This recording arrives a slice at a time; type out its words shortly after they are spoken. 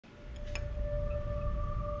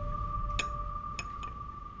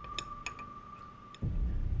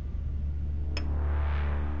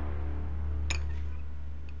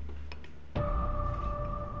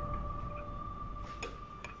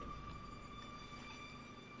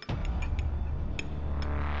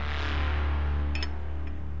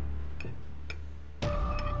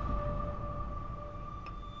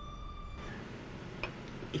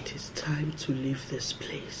It is time to leave this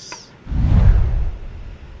place.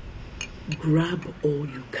 Grab all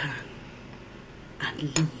you can and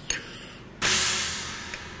leave.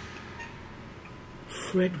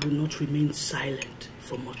 Fred will not remain silent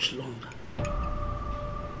for much longer.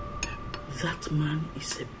 That man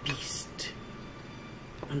is a beast,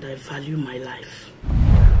 and I value my life.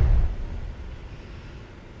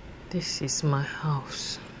 This is my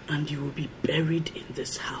house. And you will be buried in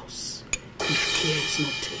this house if care is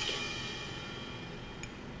not taken.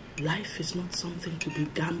 Life is not something to be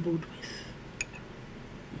gambled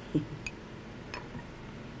with.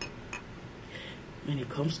 When it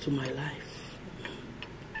comes to my life,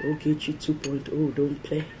 Ogechi 2.0 don't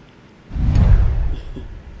play.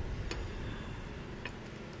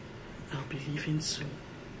 I'll be leaving soon.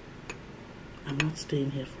 I'm not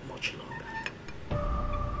staying here for much longer.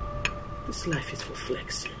 This life is for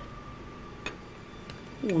flexing.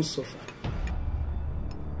 Who won't suffer?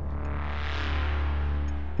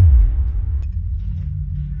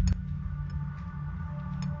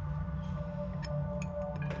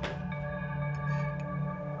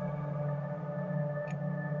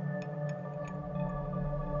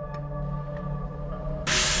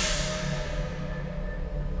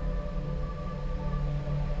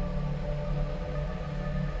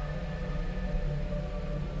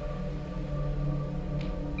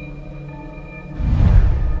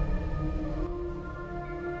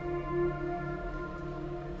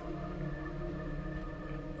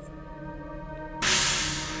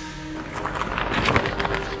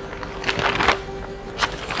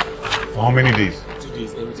 How many days? 2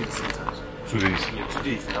 days, everything is entered. 2 days? Yeah, 2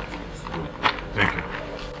 days. Thank you.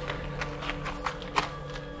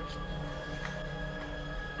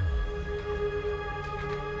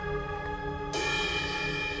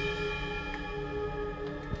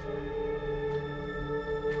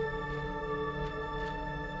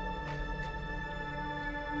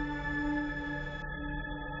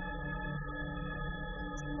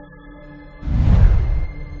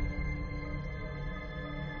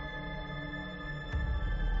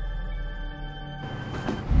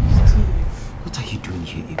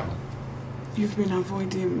 You've been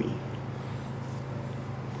avoiding me.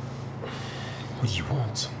 What do you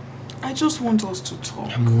want? I just want us to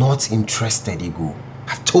talk. I'm not interested, Ego.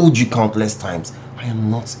 I've told you countless times. I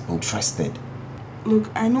am not interested.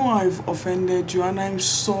 Look, I know I've offended you and I'm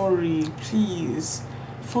sorry. Please,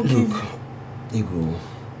 forgive me. Look, Ego.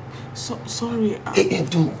 Sorry. Hey,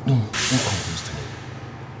 don't come close to me.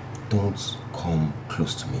 Don't come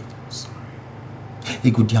close to me. Sorry.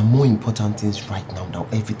 Ego, there are more important things right now than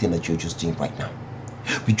everything that you're just doing right now.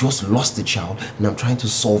 We just lost the child and I'm trying to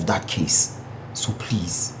solve that case. So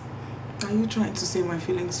please. Are you trying to say my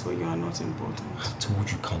feelings for you are not important? I've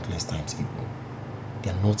told you countless times, Ego.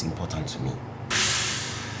 They are not important to me.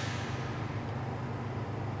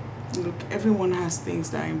 Look, everyone has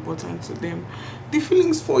things that are important to them. The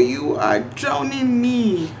feelings for you are drowning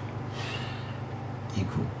me.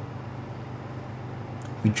 Ego,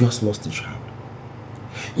 we just lost the child.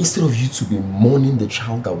 Instead of you to be mourning the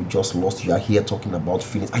child that we just lost, you are here talking about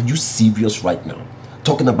feelings. Are you serious right now?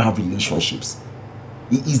 Talking about relationships?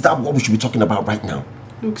 Is that what we should be talking about right now?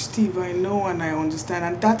 Look, Steve, I know and I understand,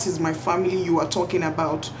 and that is my family you are talking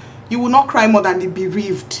about. You will not cry more than the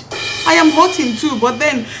bereaved. I am hurting too, but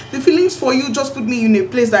then the feelings for you just put me in a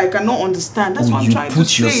place that I cannot understand. That's what I'm trying to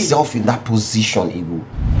say. You put yourself in that position, Ego.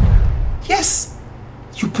 Yes,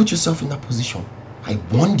 you put yourself in that position. I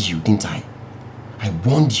warned you, didn't I? I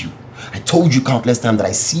warned you. I told you countless times that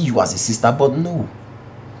I see you as a sister, but no.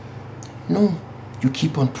 No, you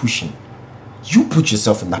keep on pushing. You put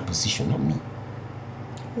yourself in that position, not me.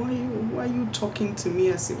 Why are you talking to me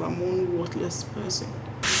as if I'm one worthless person?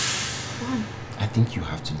 Why? I think you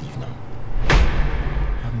have to leave now.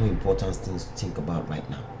 I have no important things to think about right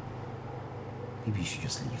now. Maybe you should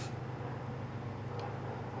just leave.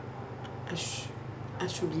 I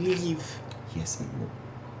should leave? Yes, Ego.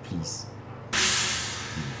 Please.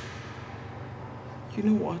 You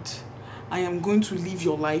know what? I am going to live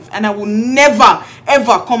your life and I will never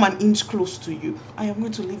ever come an inch close to you. I am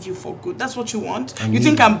going to leave you for good. That's what you want? And you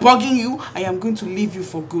think I'm bugging you? I am going to leave you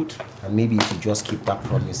for good. And maybe if you just keep that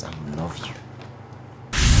promise, I will love you.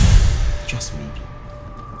 Just maybe.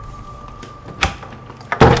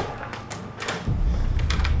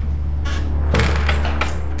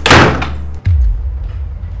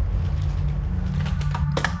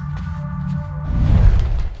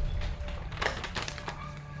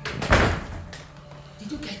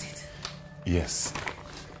 Yes,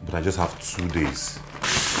 but I just have 2 days.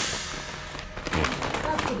 Yeah.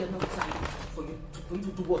 That's good enough time for you to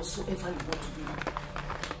do whatsoever you want to do.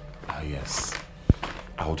 Ah, yes.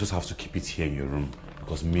 I'll just have to keep it here in your room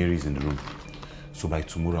because Mary's in the room. So by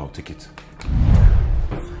tomorrow, I'll take it.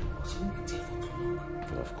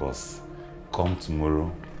 But of course, come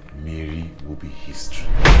tomorrow, Mary will be history.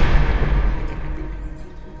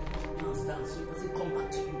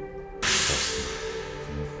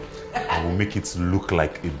 I will make it look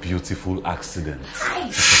like a beautiful accident.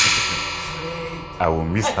 I will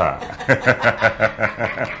miss her.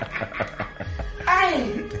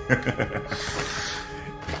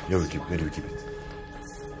 Here we keep it.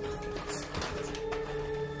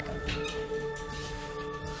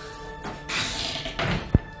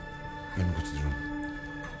 Let me go to the room.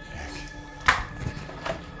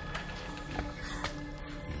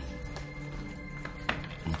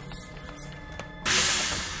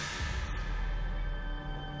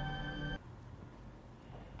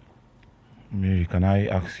 Mary, can I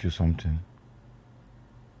ask you something?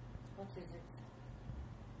 What is it?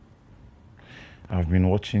 I've been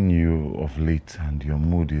watching you of late and your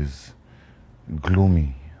mood is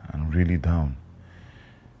gloomy and really down.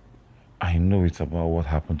 I know it's about what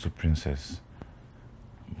happened to Princess,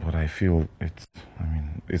 but I feel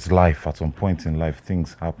it's life. At some point in life,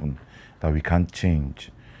 things happen that we can't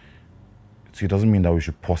change. So it doesn't mean that we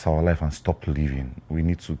should pause our life and stop living. We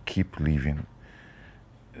need to keep living.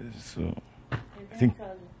 So I think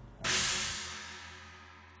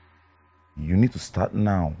you need to start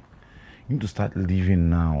now. You need to start living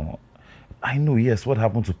now. I know, yes, what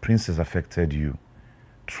happened to Princess affected you.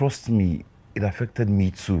 Trust me, it affected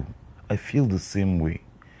me too. I feel the same way.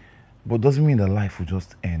 But it doesn't mean that life will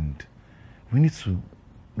just end. We need to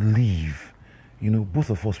live. You know, both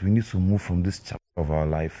of us, we need to move from this chapter of our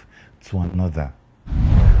life to another.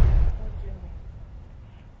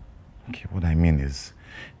 Okay, what I mean is,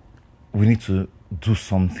 we need to do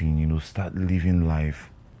something, you know, start living life.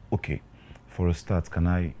 Okay, for a start, can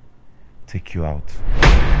I take you out?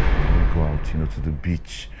 Go out, you know, to the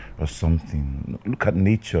beach or something. Look at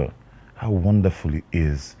nature, how wonderful it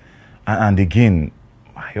is. And again,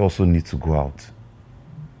 I also need to go out.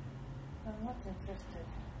 I'm not interested.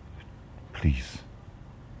 Please.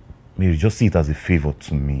 Mary, just see it as a favor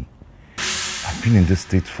to me. I've been in this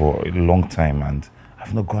state for a long time and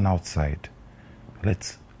I've not gone outside.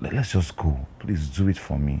 Let's just go. Please do it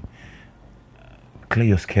for me. Clear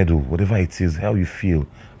your schedule, whatever it is, how you feel.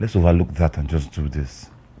 Let's overlook that and just do this.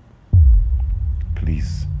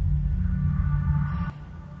 Please.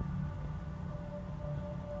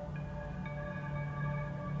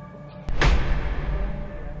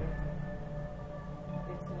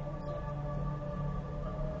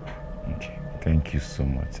 Okay, thank you so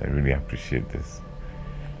much. I really appreciate this.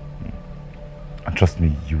 And trust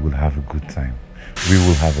me, you will have a good time. We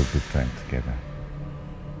will have a good time together.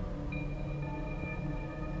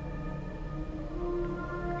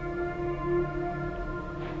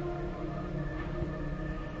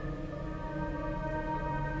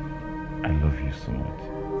 I love you so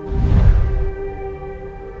much.